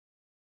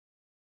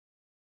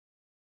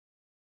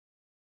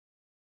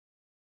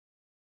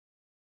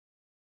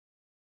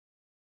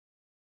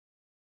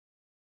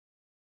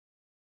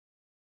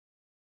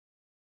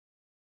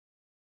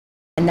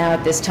And now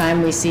at this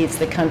time we see it's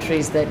the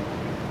countries that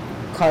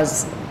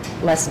cause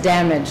less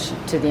damage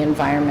to the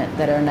environment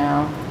that are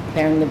now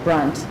bearing the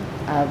brunt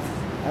of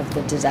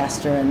the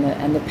disaster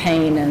and the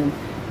pain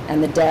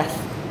and the death.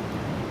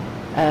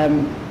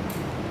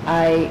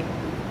 I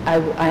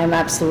am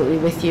absolutely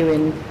with you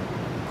in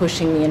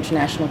pushing the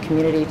international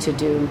community to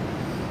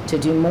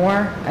do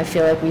more. I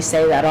feel like we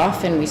say that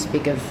often. We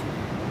speak of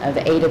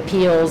aid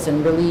appeals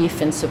and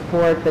relief and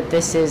support, but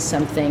this is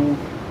something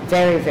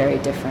very, very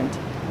different.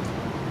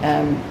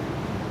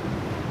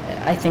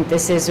 I think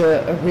this is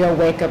a real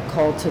wake-up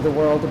call to the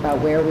world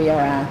about where we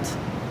are at.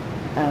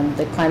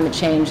 That climate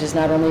change is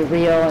not only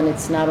real and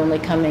it's not only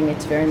coming,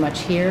 it's very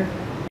much here.